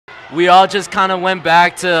we all just kind of went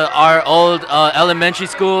back to our old elementary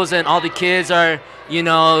schools, and all the kids are,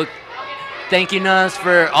 thanking us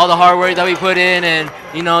for all the hard work that we put in, and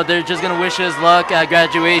they're just gonna wish us luck at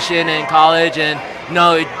graduation and college, and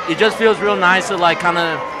it just feels real nice to like kind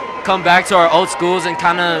of come back to our old schools and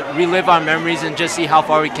kind of relive our memories and just see how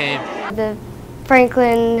far we came. The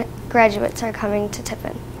Franklin graduates are coming to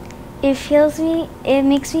Tippin. It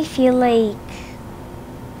makes me feel like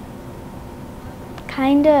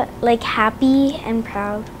kind of like happy and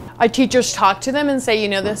proud. Our teachers talk to them and say,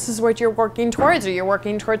 this is what you're working towards, or you're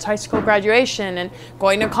working towards high school graduation and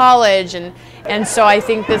going to college, and so I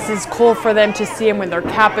think this is cool for them to see them with their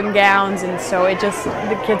cap and gowns, and so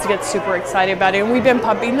the kids get super excited about it, and we've been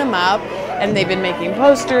pumping them up, and they've been making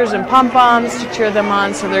posters and pom-poms to cheer them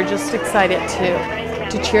on, so they're just excited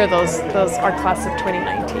to cheer our class of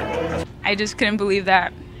 2019. I just couldn't believe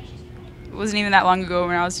that. It wasn't even that long ago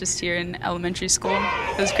when I was just here in elementary school.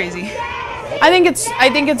 It was crazy. I think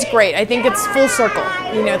it's great. I think it's full circle.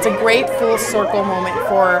 It's a great full circle moment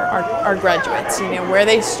for our graduates. Where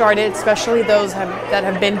they started, especially those that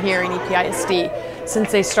have been here in EPISD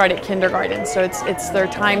since they started kindergarten. So it's their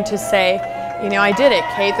time to say, I did it.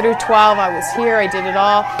 K through 12, I was here. I did it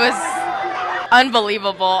all. It was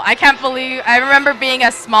unbelievable. I remember being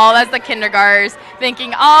as small as the kindergartners,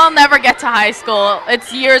 thinking I'll never get to high school.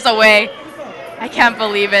 It's years away. I can't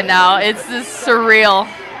believe it now. It's just surreal.